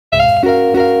Hey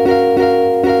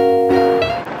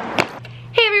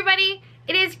everybody,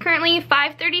 it is currently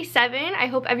 5:37. I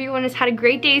hope everyone has had a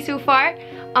great day so far.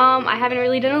 I haven't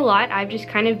really done a lot. I've just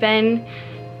kind of been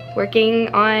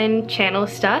working on channel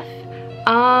stuff.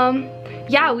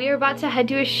 Yeah, we are about to head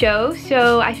to a show,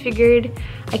 so I figured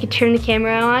I could turn the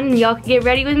camera on and y'all could get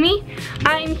ready with me.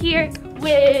 I'm here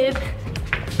with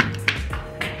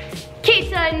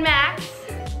Keita and Max.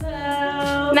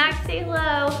 Hello. Max, say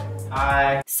hello.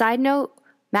 Hi. Side note,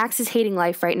 Max is hating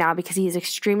life right now because he is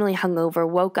extremely hungover,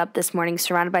 woke up this morning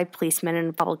surrounded by policemen in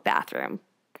a public bathroom.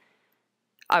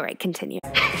 All right, continue.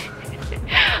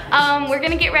 We're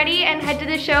gonna get ready and head to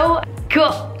the show.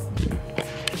 Cool.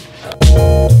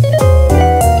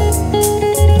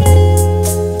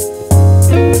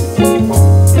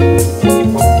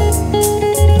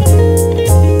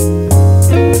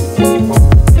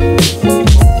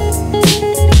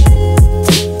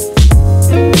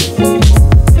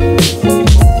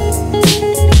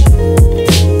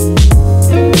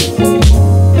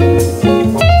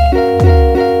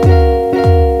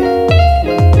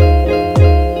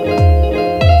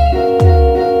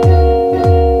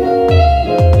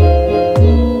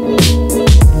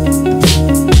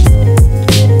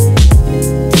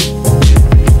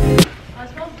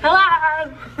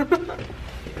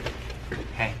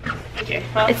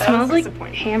 Well, it smells like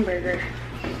hamburger,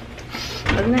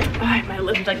 doesn't it? Oh, my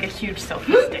lip's like a huge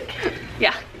selfie stick.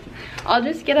 Yeah. I'll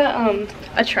just get a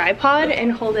tripod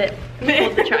and hold the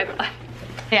tripod.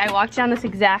 Hey, I walked down this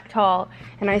exact hall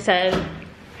and I said,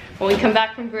 when we come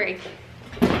back from break,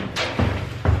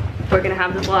 we're gonna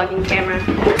have the vlogging camera.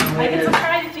 I get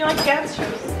surprised if you like dance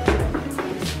shows.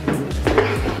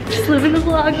 Just living the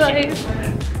vlog life.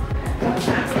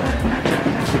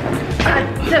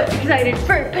 I'm so excited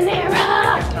for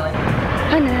Panera!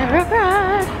 Panera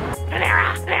bread!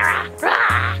 Panera, Panera,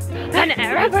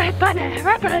 Panera bread,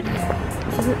 Panera bread.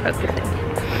 This isn't focusing.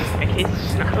 My case is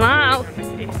just not Hello?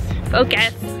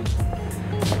 Focus.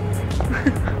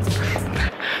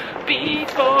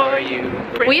 Before you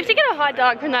break. We have to get a hot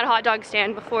dog from that hot dog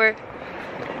stand before,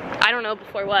 I don't know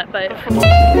before what, but.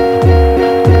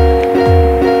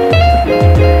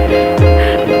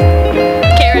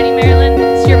 Okay, ready, Marilyn?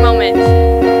 It's your moment.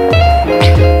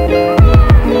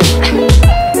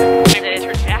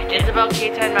 Isabel,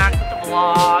 Keita, and Max with the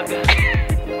vlog.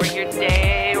 We're here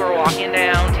today. We're walking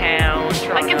downtown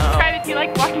Toronto. Like and subscribe if you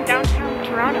like walking downtown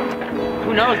Toronto.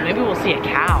 Who knows? Maybe we'll see a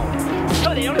cow.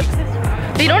 Oh, they don't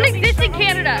exist. They don't exist in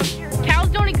Canada. Cows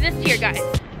don't exist here, guys.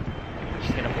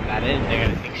 She's gonna put that in. They're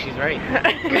gonna think she's right.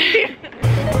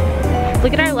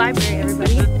 Look at our library,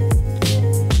 everybody.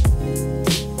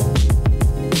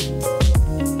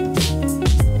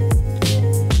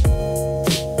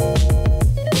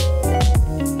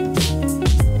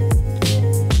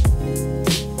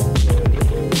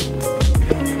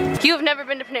 You have never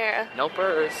been to Panera. No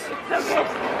purse.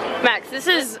 Max, this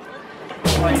is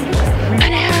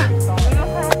Panera!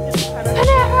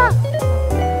 Panera!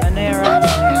 Panera. Panera!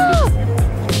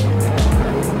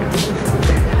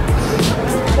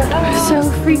 So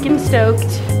freaking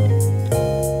stoked.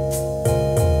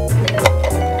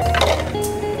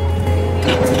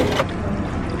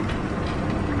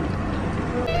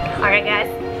 Alright guys,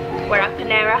 we're at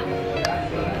Panera.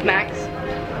 Max,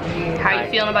 how are you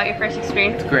feeling about your first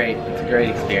experience? It's great. It's a great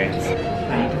experience. I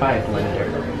need to buy a blender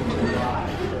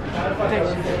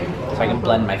so I can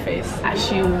blend my face.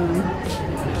 Ashu.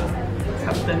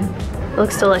 Something. It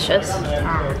looks delicious.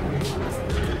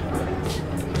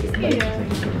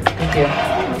 Thank you.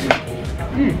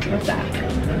 What's that?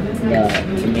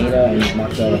 The tomato and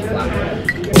mozzarella flatbread.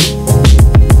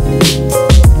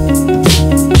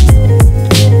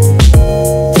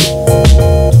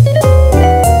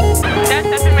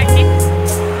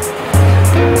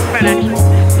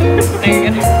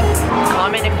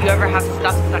 Comment if you ever have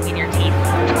stuff stuck in your teeth.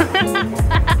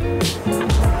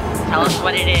 Tell us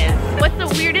what it is. What's the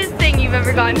weirdest thing you've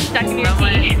ever gotten stuck in your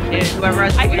teeth? Whoever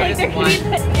has the I feel like weirdest there one. could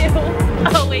be ew.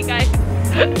 Oh wait guys.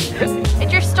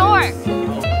 It's your store.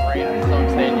 Oh great, I'm so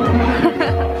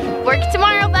excited. Work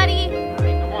tomorrow, buddy.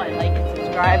 Come on, like and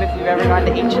subscribe if you've ever gone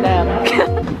to H&M.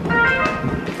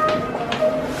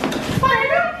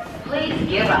 Please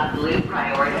give up blue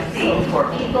priority seats for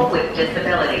people with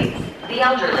disabilities, the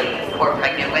elderly, or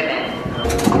pregnant women.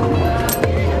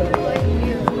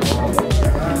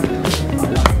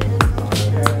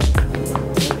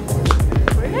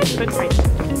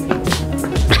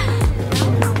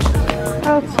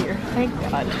 Oh, it's here. Thank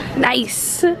God.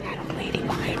 Nice. That lady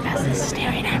behind us is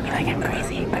staring at me like I'm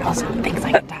crazy, but also thinks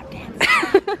I can tap dance.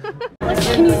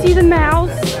 Can you see the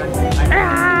mouse?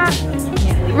 Ah!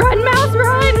 Run, mouse,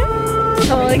 run!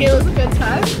 Oh, like it was a good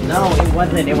time? No, it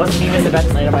wasn't. It wasn't even the best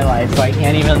night of my life, so I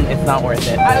can't even, it's not worth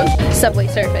it. I was Subway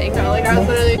surfing. no, like I was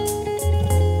literally.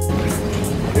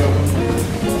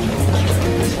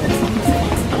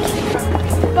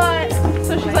 But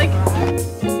so she's like,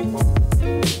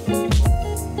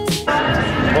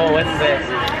 Whoa, what's this?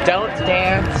 Don't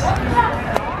dance.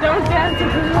 don't dance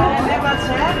with the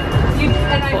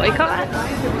Boycott?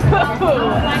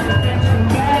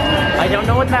 I don't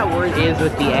know what that word is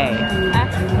with the A.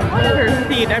 her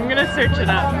feet. I'm gonna search it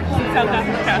up. South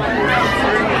Africa.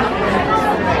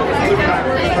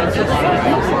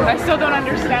 I still don't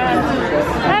understand.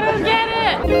 I don't get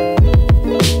it.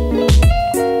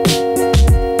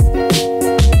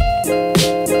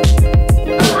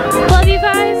 Love you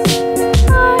guys.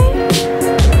 Bye.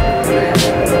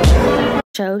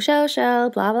 Show,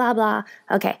 blah, blah, blah.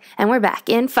 Okay, and we're back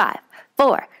in 5,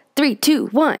 4, 3, 2,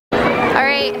 1. All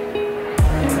right,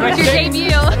 what's your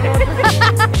debut?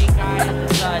 Hey guys,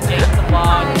 it's Jake with the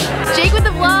vlog. Jake with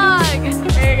the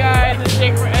vlog. Hey guys, it's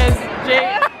Jake.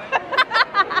 Jake.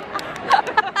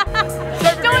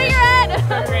 Don't hit your head.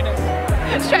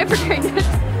 Strive for greatness.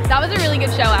 That was a really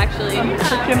good show, actually.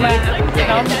 Freaking like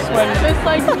dumb swim. Just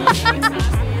like me.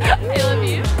 I love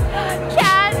you.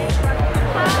 Kat.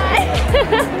 Hi.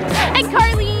 And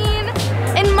Carlene.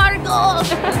 And Margot.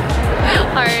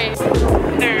 Alright.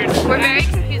 Nerds. We're very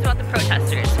confused about the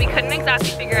protesters. We couldn't exactly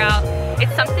figure out.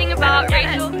 It's something about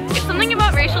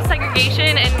racial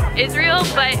segregation in Israel,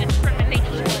 but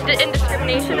and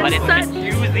discrimination and such.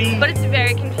 Confusing. But it's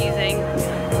very confusing.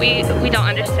 We don't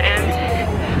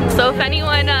understand. So if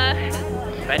anyone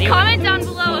comment down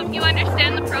below if you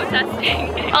understand the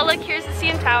protesting. Oh look, here's the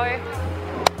CN Tower.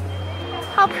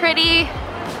 How pretty.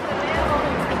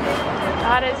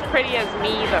 Not as pretty as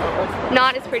me though.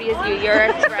 Not as pretty as you, you're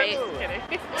right.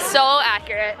 So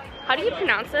accurate. How do you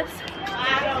pronounce this?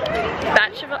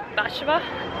 Bathsheba? Bathsheba.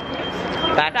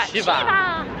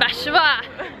 Bathsheba.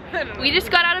 We just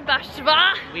got out of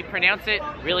Bathsheba. We pronounce it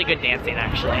really good dancing,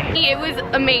 actually. It was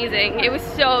amazing. It was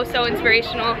so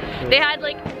inspirational. They had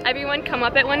like everyone come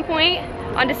up at one point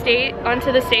onto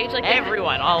the stage, like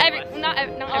Everyone, all of us. not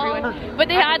everyone, but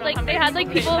they had like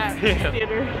people.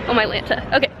 Oh my Lanta.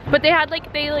 Okay, but they had like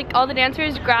all the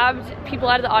dancers grabbed people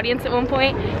out of the audience at one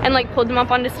point and like pulled them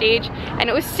up onto stage, and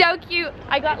it was so cute.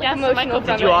 I got like emotional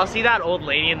from it. Did you all see that old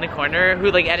lady in the corner who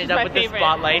like ended up with the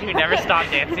spotlight who never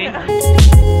stopped dancing?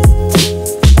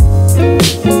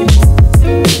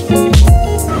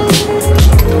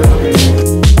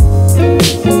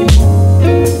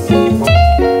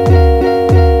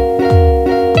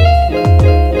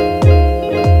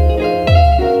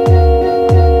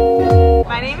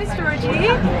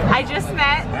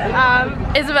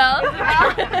 Isabel.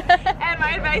 And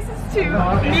my advice is to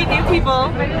meet new people.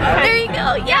 There you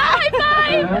go. Yeah, high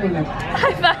five.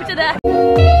 High five to that.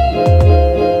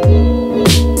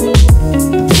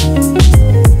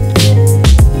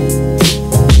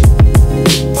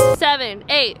 7,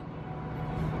 8.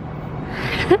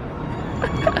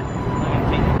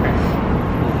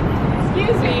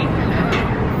 Excuse me.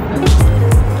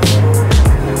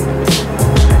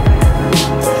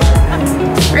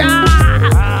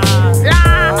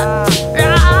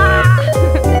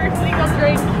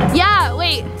 Yeah,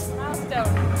 wait.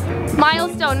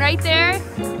 Milestone right there.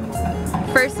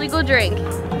 First legal drink.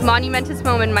 Monumentous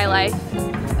moment in my life.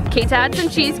 Kate's had some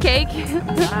cheesecake.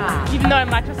 Even though I'm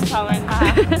lactose intolerant.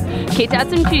 Kate's had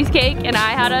some cheesecake and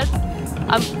I had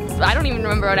I don't even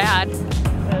remember what I had.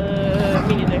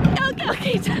 Me neither.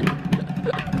 Okay.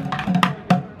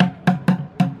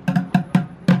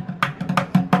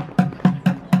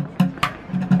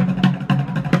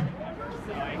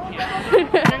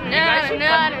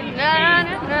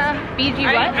 BG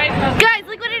what? Guys,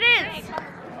 look what it is!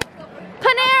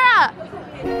 Panera!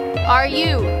 Are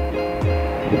you?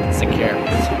 Secure.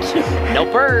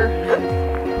 Noper.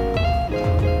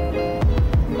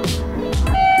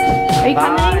 Are you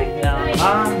coming? No.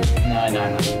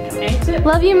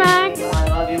 Love you, Max. I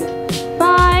love you.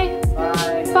 Bye.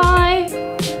 Bye. Bye.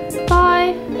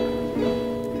 Bye.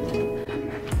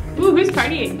 Ooh, who's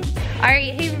partying?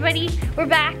 Alright, hey everybody, we're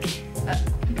back.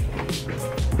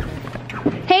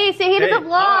 Hey, say hey to the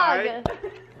vlog. Hi.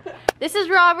 This is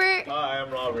Robert. Hi, I'm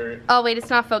Robert. Oh wait, it's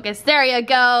not focused. There you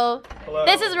go. Hello.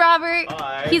 This is Robert.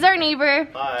 Hi. He's our neighbor.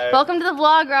 Hi. Welcome to the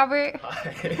vlog, Robert.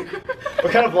 Hi.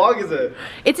 What kind of vlog is it?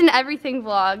 It's an everything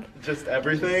vlog. Just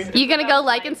everything? You gonna go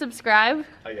like and subscribe?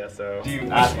 I guess so. Do you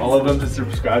ask all of them to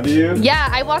subscribe to you? Yeah,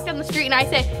 I walk down the street and I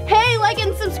say, hey, like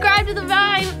and subscribe to the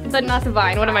Vine. But not the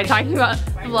Vine, what am I talking about?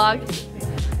 The vlog.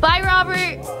 Bye,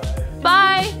 Robert.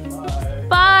 Bye.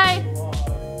 Bye.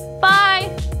 Bye.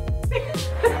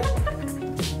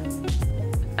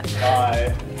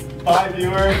 Bye,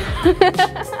 viewers.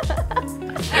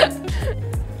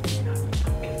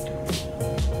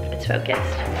 It's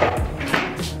focused.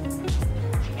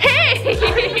 Hey!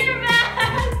 You're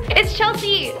back! It's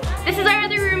Chelsea. This is our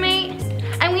other roommate.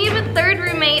 And we have a third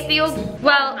roommate, the old,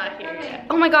 well,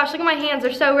 oh my gosh, look at my hands,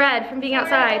 they're so red from being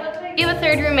outside. We have a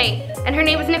third roommate, and her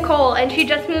name is Nicole, and she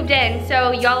just moved in,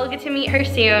 so y'all will get to meet her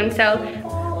soon. So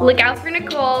look out for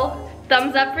Nicole.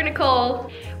 Thumbs up for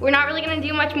Nicole. We're not really gonna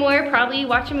do much more, probably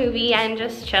watch a movie and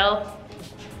just chill.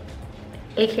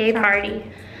 AKA party.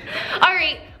 All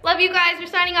right, love you guys. We're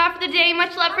signing off for the day.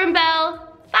 Much love from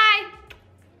Belle. Bye.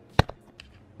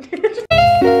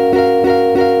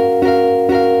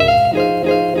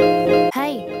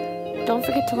 Hey, don't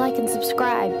forget to like and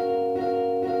subscribe.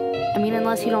 I mean,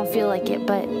 unless you don't feel like it,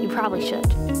 but you probably should.